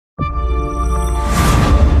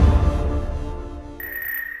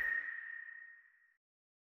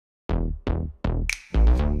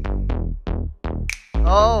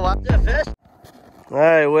Fish? All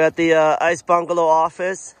right, we're at the ice bungalow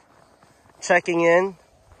office, checking in.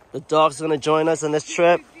 The dog's gonna join us on this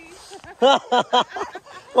trip.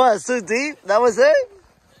 What, it's too deep? That was it?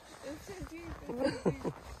 It's too deep. It's too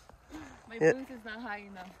deep. My booth is not high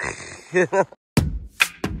enough.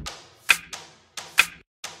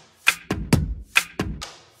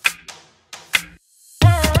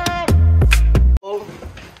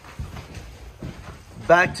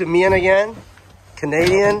 Back to me and again,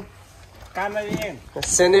 Canadian.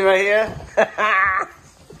 Cindy right here.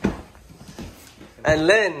 And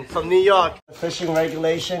Lynn from New York. Fishing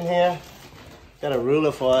regulation here. Got a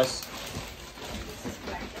ruler for us.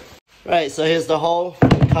 Right, so here's the hole.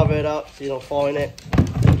 Cover it up so you don't fall in it.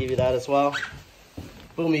 I'll give you that as well.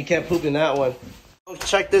 Boom, you can't poop in that one. Oh,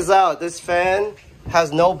 check this out. This fan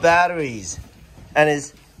has no batteries and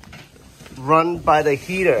is run by the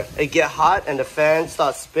heater. It get hot and the fan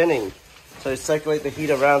starts spinning. So it circulate the heat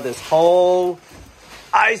around this whole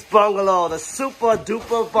ice bungalow, the super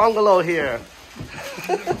duper bungalow here.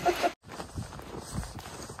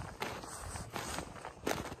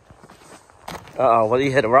 Uh-oh, what,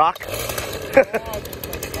 you hit a rock?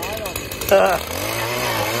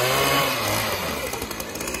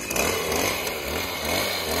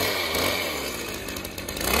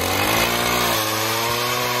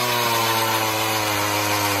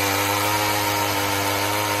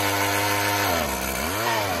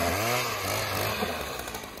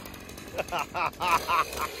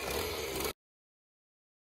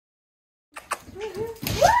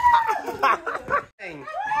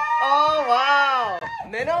 Oh wow!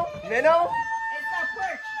 Minnow? Minnow? It's not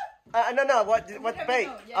perch. No. What bait?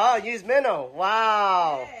 Minnow, yeah. Oh, use minnow.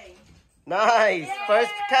 Wow. Yay. Nice. Yay.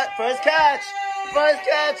 First catch. First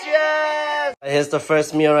catch. Yes. Here's the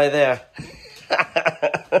first meal right there.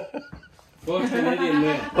 Where's Canadian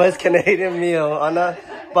meal? Where's Canadian meal on the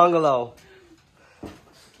bungalow?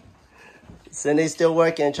 Cindy's still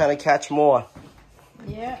working, trying to catch more.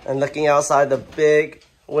 Yeah. And looking outside the big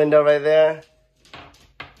window right there.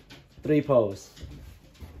 3 pose.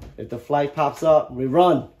 If the flight pops up, we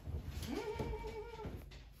run.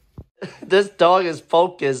 This dog is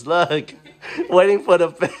focused, look. Waiting for the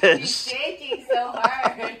fish. He's shaking so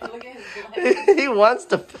hard. Look at his legs. He wants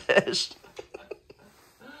to fish.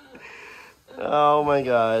 Oh my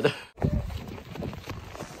God.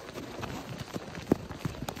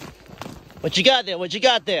 What you got there? What you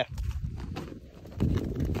got there?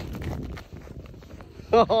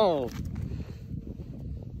 Oh.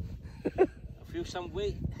 I feel some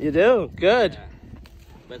weight. You do? Good. Yeah.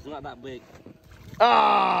 But it's not that big.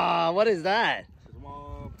 Ah, what is that? It's a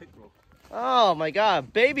small pickerel. Oh my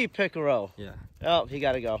God, baby pickerel. Yeah. Oh, he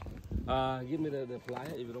gotta go. Give me the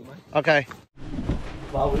plier if you don't mind. Okay.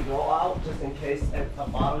 While we go out, just in case a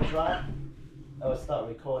bottle drop, I will start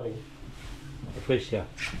recording. The fish here.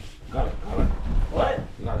 Got it. What?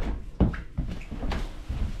 Got it.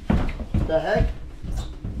 The heck?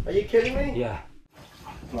 Are you kidding me? Yeah.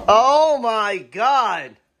 Oh my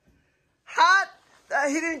God! Hot?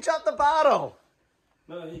 He didn't drop the bottle.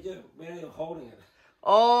 No, he just barely holding it.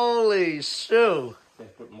 Holy shoe!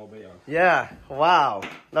 Let's put more bait on. Yeah. Wow.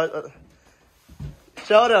 No,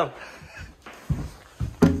 show them.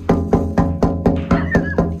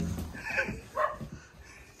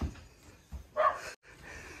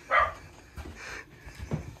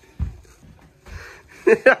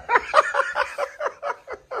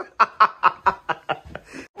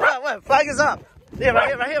 What? Flag is up. Yeah, right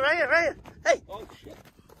here. Hey. Oh shit.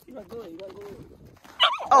 You gotta go.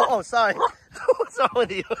 Oh, sorry. What's wrong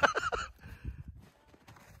with you?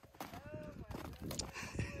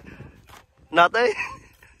 Nothing?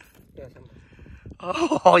 Yeah,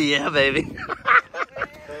 Oh yeah, baby.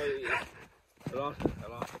 we lost it.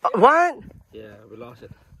 What? Yeah, we lost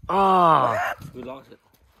it. Oh, We lost it.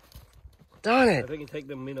 darn I it. think you take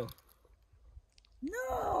the minnow.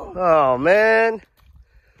 No. Oh man.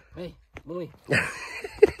 Hey, Louie.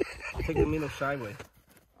 Take the minnow sideways.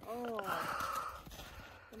 Oh.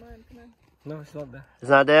 Come on. No, it's not there. It's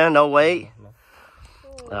not there? No weight? No.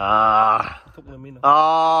 Ah. I took the minnow.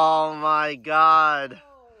 Oh my God.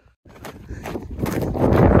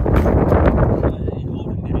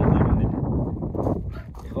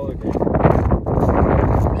 Hold it there.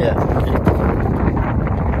 Yeah.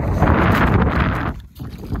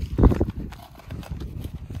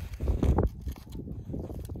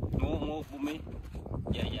 More for me.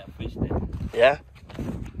 Yeah, fish there. Yeah?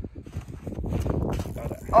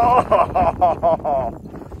 Got it. Oh.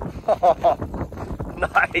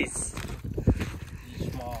 Nice.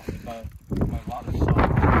 He's small, but my rod is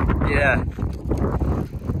soft. Yeah.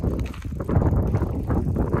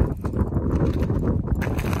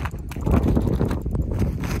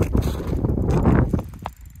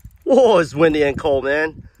 Oh, it's windy and cold,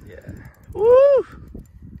 man. Yeah. Woo!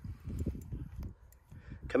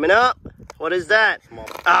 Coming up. What is that? Small.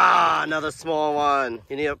 Ah, another small one.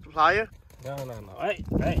 You need a plier? No.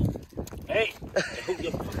 Hey.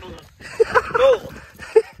 Go.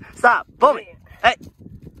 Stop. Pull me. Hey.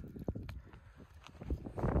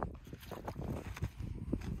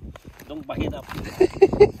 Don't bite it up.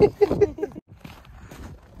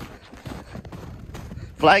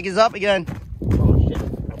 Flag is up again. Oh shit.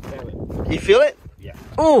 I feel it. You feel it? Yeah.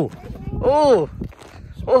 Oh. Oh.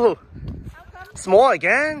 Oh. Small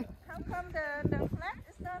again? How come the flag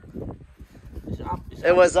is not? It's up.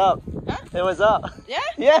 It was up. Huh? It was up. Yeah?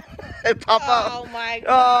 Yeah. It popped Oh up. my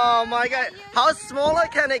god. Oh my god. How smaller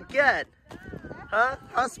can it get? Huh?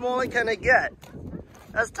 How smaller can it get?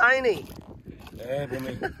 That's tiny. Hey,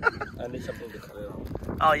 Bumi. I need something to cut it off.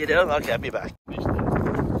 Oh, you do? Okay, I'll be back. It's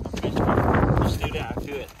still there. I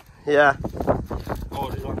feel it. Yeah. Oh,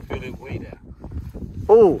 this one feel it way there.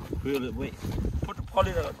 Oh. Feel it way. Put the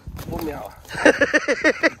poly there. Pull me out.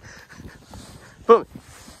 Boom.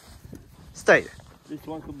 Stay. This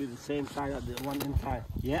one could be the same size as the one inside.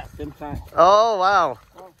 Yeah, same size. Oh, wow.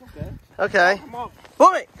 Oh, okay. Okay. Come on.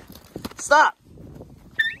 Boom it. Stop.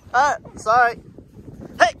 Sorry.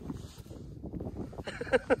 Hey.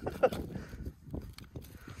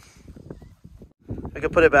 I can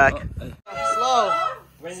put it back. Slow.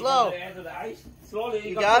 When Slow. you enter the ice, slowly.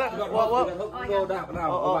 You got it? What? Go down.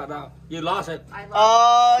 Go back down. You lost it.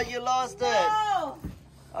 Oh, you lost it. Oh!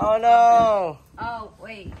 Oh, no. Oh,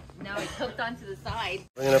 wait. Now it's hooked onto the side.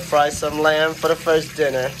 We're going to fry some lamb for the first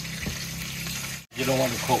dinner. You don't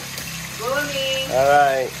want to cook. Booming. All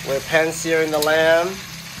right. We're pan-searing the lamb.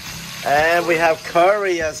 And we have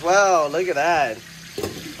curry as well. Look at that.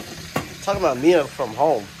 Talking about meal from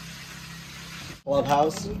home.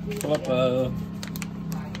 Clubhouse.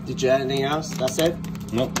 Did you add anything else? That's it?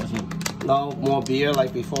 No, that's it. No more beer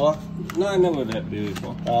like before? No, I never had beer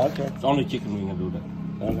before. Oh, okay. It's only chicken we can do that.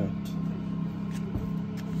 Okay.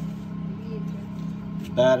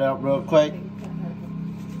 Batter up real quick.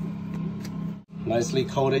 Nicely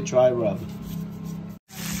coated dry rub.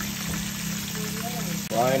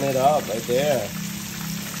 Line it up right there.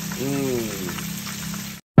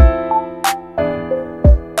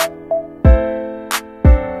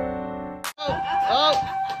 Oh!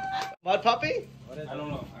 Mud puppy? I don't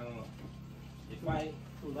know. It's my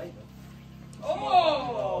too late.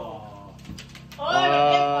 Oh!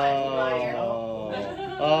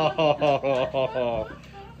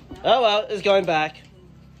 Oh well, it's going back.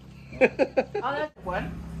 What?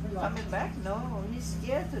 Coming back? No, he's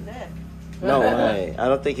scared to death. No way. I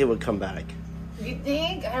don't think he would come back. You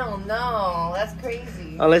think? I don't know. That's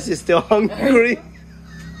crazy. Unless he's still hungry.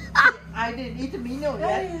 I didn't eat the meal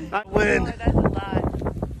yet. I win. Oh, that's a lot.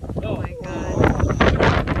 Oh my god.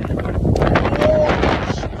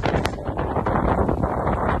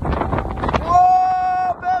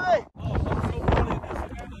 Whoa, baby!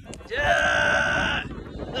 Yeah!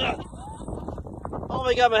 Oh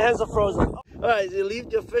my god, my hands are frozen. Alright, you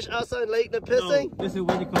leave your fish outside Lake Nipissing? This is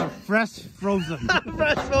what you call fresh frozen.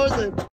 Fresh frozen.